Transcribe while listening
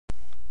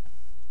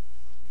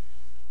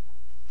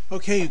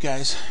Okay, you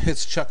guys,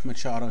 it's Chuck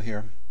Machado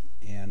here,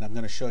 and I'm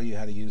going to show you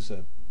how to use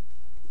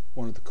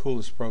one of the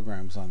coolest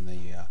programs on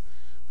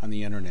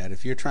the internet.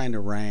 If you're trying to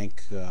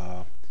rank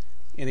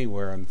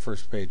anywhere on the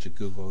first page of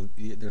Google,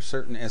 there's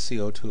certain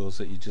SEO tools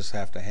that you just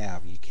have to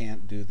have. You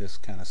can't do this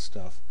kind of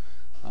stuff,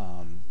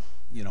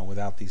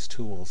 without these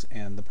tools.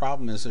 And the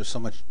problem is there's so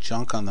much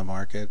junk on the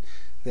market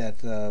that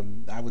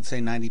I would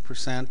say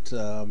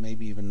 90%,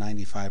 maybe even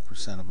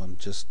 95% of them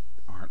just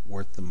aren't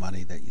worth the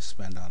money that you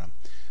spend on them.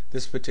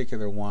 This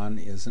particular one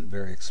isn't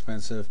very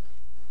expensive.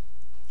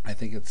 I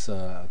think it's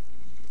I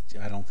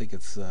don't think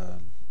it's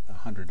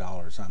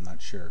 $100. I'm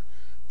not sure,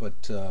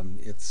 but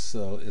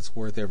it's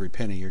worth every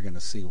penny. You're going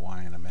to see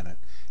why in a minute.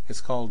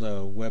 It's called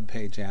a Web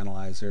Page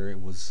Analyzer. It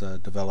was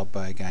developed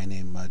by a guy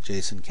named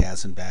Jason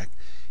Kazenbach,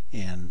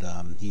 and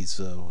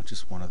he's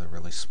just one of the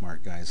really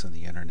smart guys on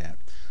the internet.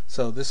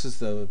 So this is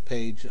the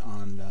page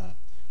on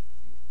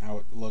how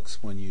it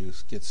looks when you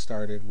get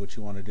started. What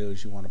you want to do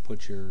is you want to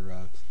put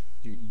your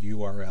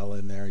URL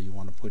in there. You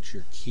want to put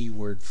your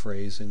keyword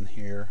phrase in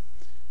here.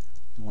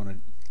 You want to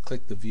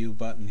click the view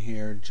button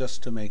here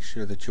just to make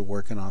sure that you're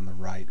working on the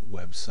right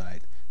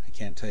website. I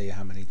can't tell you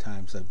how many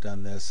times I've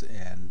done this,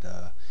 and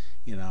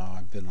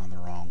I've been on the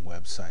wrong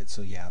website.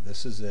 So yeah,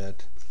 this is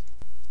it.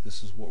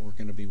 This is what we're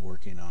going to be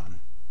working on.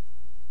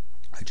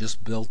 I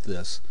just built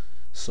this,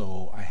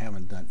 so I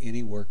haven't done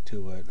any work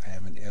to it. I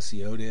haven't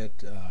SEO'd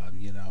it.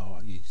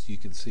 You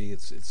can see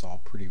it's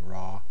all pretty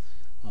raw.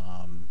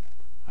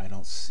 I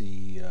don't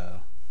see,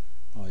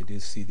 well, I do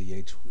see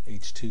the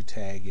H2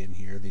 tag in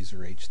here. These are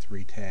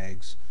H3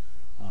 tags.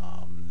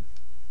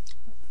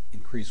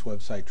 Increase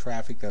website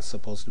traffic, that's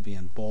supposed to be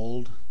in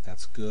bold.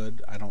 That's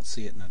good. I don't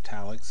see it in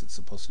italics. It's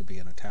supposed to be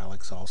in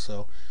italics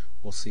also.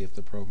 We'll see if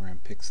the program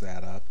picks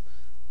that up.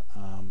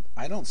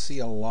 I don't see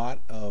a lot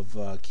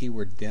of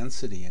keyword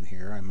density in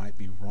here. I might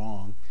be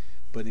wrong.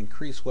 But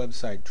increase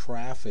website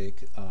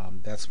traffic,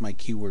 that's my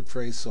keyword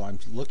phrase, so I'm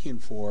looking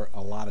for a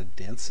lot of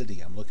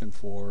density. I'm looking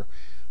for,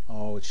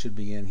 it should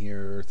be in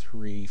here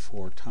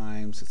 3-4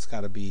 times. It's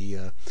got to be,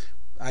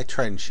 I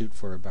try and shoot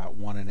for about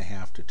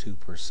 1.5 to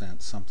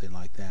 2%, something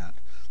like that.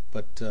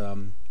 But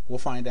we'll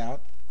find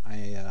out.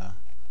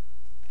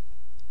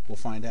 We'll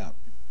find out.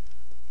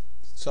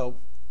 So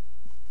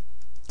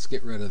let's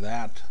get rid of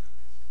that.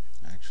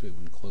 Actually, we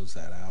can close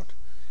that out.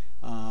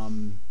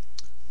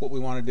 What we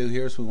want to do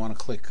here is we want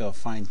to click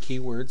Find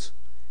Keywords,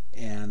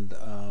 and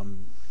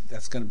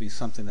that's going to be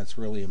something that's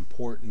really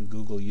important.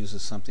 Google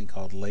uses something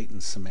called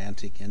latent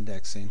semantic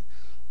indexing,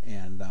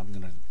 and I'm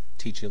going to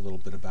teach you a little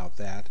bit about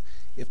that.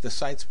 If the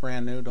site's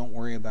brand new, don't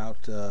worry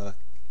about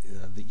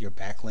your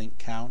backlink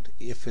count.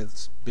 If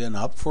it's been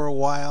up for a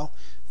while,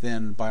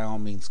 then by all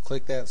means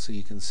click that so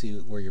you can see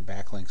where your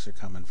backlinks are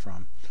coming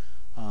from.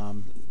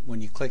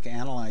 When you click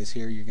Analyze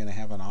here, you're going to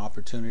have an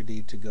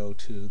opportunity to go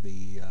to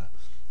the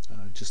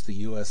just the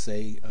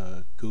USA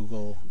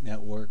Google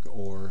network,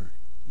 or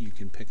you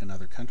can pick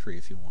another country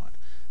if you want.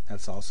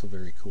 That's also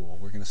very cool.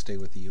 We're going to stay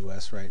with the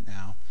US right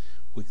now.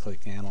 We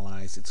click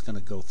Analyze. It's going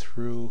to go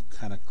through,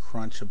 kind of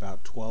crunch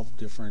about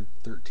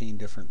 13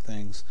 different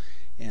things,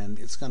 and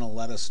it's going to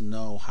let us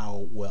know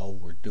how well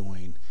we're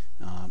doing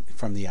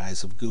from the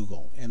eyes of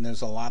Google. And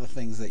there's a lot of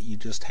things that you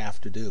just have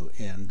to do,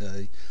 and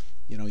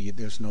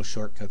there's no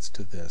shortcuts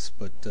to this,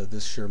 but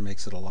this sure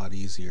makes it a lot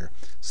easier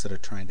instead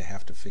of trying to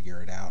have to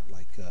figure it out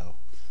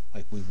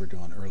like we were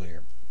doing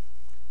earlier.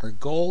 Our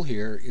goal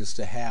here is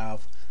to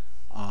have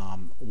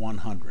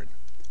 100,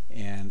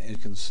 and as you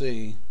can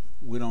see,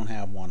 we don't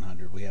have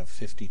 100. We have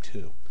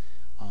 52.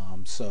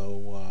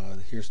 So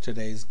here's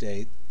today's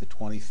date, the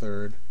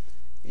 23rd,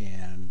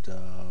 and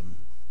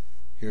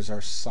here's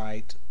our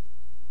site,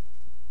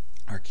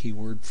 our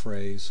keyword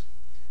phrase.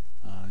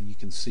 You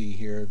can see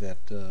here that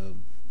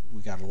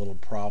we got a little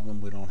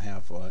problem. We don't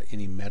have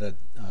any meta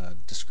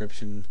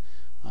description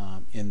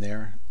in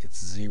there.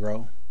 It's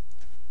 0.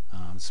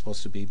 It's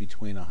supposed to be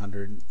between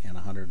 100 and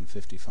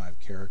 155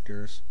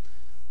 characters.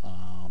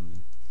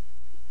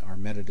 Our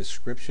meta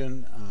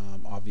description,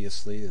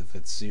 obviously, if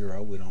it's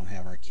 0, we don't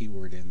have our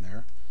keyword in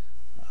there.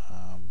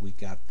 We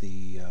got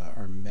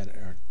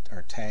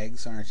our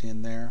tags aren't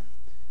in there.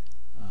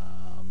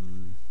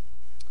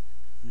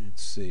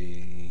 Let's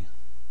see.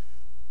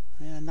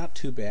 Yeah, not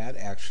too bad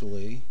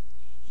actually.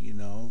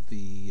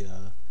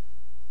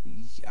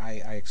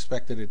 I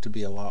expected it to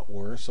be a lot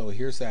worse. So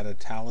here's that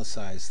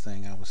italicized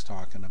thing I was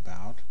talking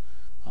about.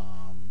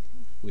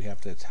 We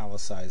have to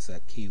italicize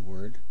that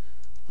keyword.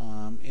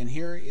 And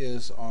here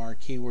is our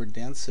keyword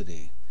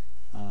density.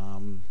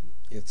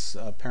 It's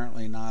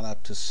apparently not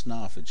up to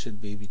snuff. It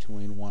should be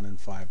between 1 and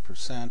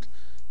 5%.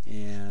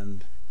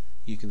 And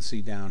you can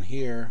see down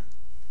here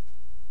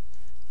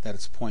that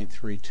it's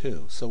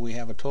 0.32. So we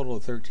have a total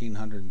of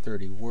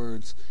 1,330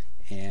 words,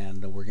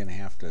 and we're going to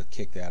have to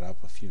kick that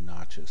up a few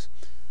notches.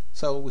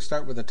 So we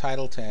start with a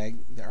title tag.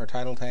 Our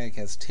title tag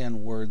has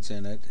 10 words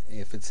in it.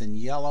 If it's in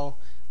yellow,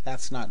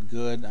 that's not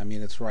good. I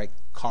mean, it's right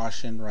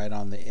caution, right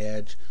on the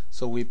edge.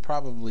 So we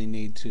probably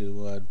need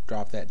to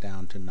drop that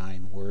down to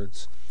 9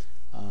 words.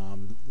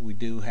 We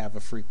do have a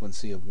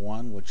frequency of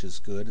 1, which is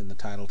good in the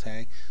title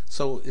tag.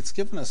 So it's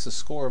given us a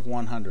score of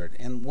 100.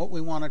 And what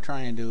we want to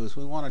try and do is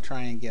we want to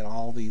try and get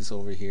all these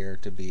over here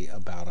to be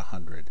about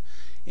 100.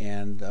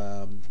 And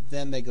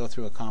then they go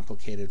through a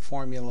complicated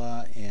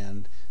formula,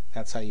 and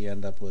that's how you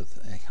end up with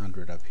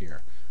 100 up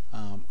here.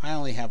 I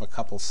only have a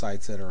couple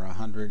sites that are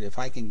 100. If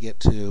I can get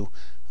to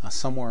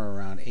somewhere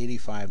around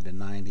 85 to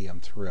 90, I'm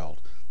thrilled.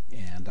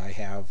 And I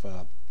have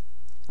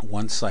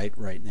one site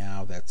right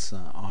now that's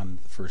on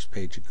the first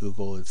page of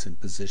Google. It's in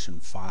position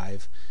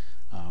 5.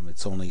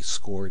 It's only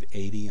scored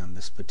 80 on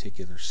this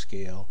particular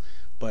scale,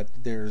 but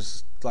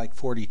there's like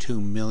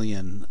 42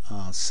 million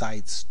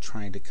sites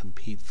trying to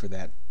compete for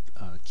that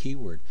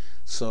keyword.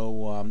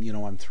 So you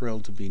know, I'm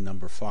thrilled to be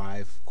number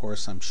 5. Of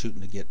course, I'm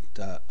shooting to get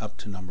up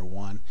to number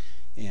 1,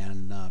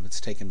 and it's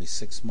taken me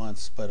 6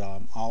 months, but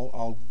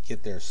I'll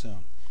get there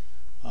soon.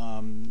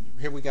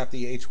 Here we got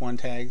the H1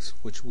 tags,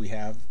 which we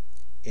have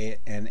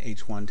an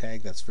H1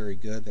 tag. That's very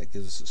good. That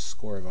gives us a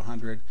score of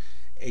 100.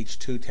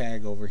 H2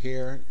 tag over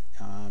here.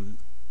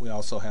 We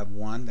also have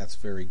 1. That's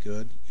very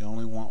good. You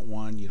only want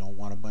 1. You don't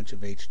want a bunch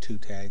of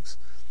H2 tags.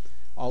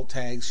 Alt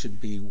tags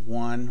should be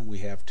 1. We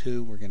have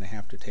 2. We're going to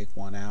have to take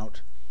 1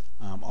 out.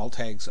 Alt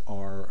tags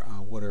are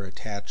what are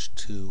attached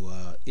to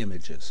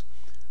images.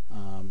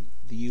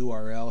 The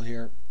URL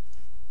here,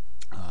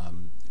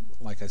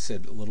 like I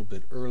said a little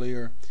bit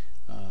earlier,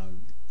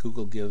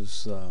 Google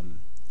gives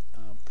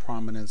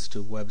prominence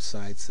to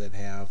websites that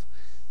have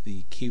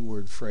the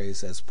keyword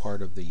phrase as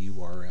part of the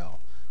URL.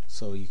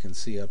 So you can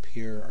see up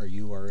here our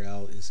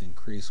URL is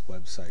increased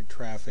website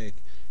traffic,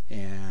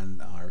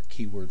 and our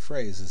keyword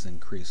phrase is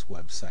increased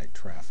website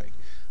traffic.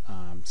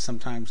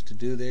 Sometimes to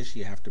do this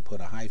you have to put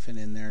a hyphen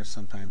in there.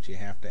 Sometimes you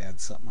have to add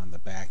something on the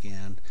back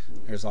end.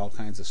 There's all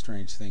kinds of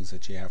strange things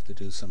that you have to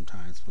do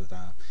sometimes, but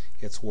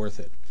it's worth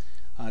it.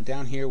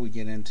 Down here we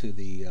get into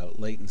the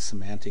latent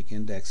semantic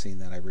indexing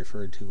that I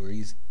referred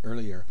to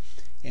earlier.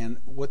 And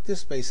what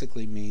this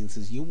basically means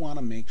is you want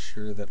to make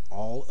sure that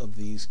all of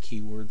these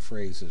keyword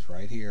phrases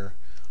right here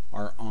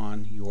are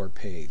on your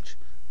page.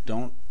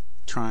 Don't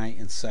try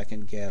and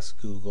second guess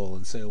Google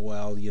and say,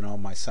 well, you know,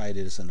 my site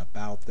isn't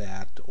about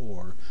that,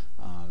 or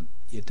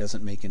it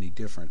doesn't make any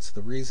difference.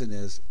 The reason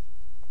is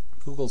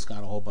Google's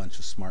got a whole bunch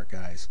of smart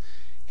guys,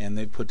 and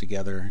they've put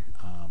together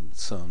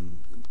some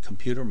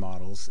computer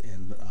models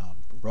and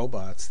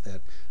robots that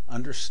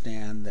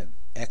understand that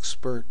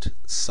expert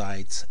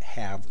sites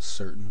have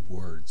certain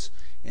words,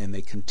 and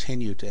they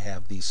continue to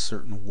have these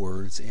certain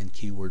words and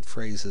keyword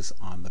phrases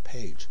on the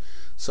page.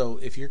 So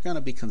if you're going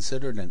to be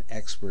considered an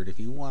expert, if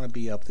you want to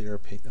be up there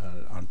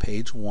on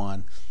page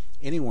 1,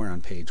 anywhere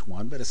on page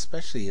 1, but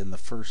especially in the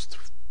first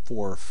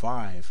 4 or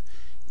 5,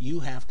 you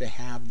have to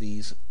have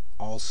these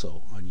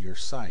also on your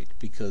site,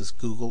 because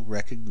Google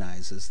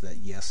recognizes that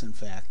yes, in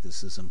fact,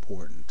 this is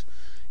important.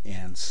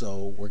 And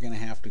so we're going to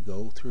have to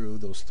go through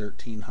those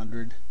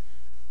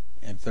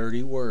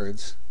 1,330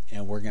 words,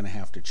 and we're going to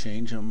have to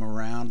change them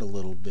around a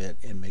little bit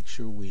and make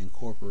sure we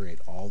incorporate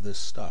all this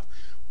stuff.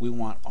 We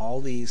want all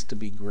these to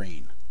be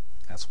green.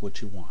 That's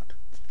what you want.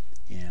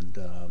 And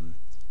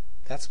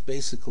that's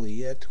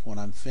basically it. When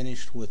I'm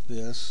finished with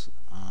this,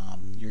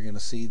 you're going to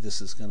see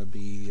this is going to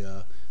be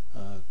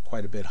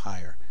quite a bit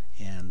higher.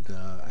 And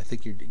I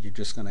think you're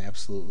just going to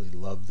absolutely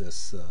love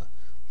this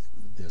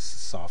this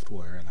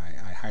software, and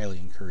I highly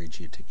encourage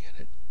you to get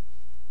it.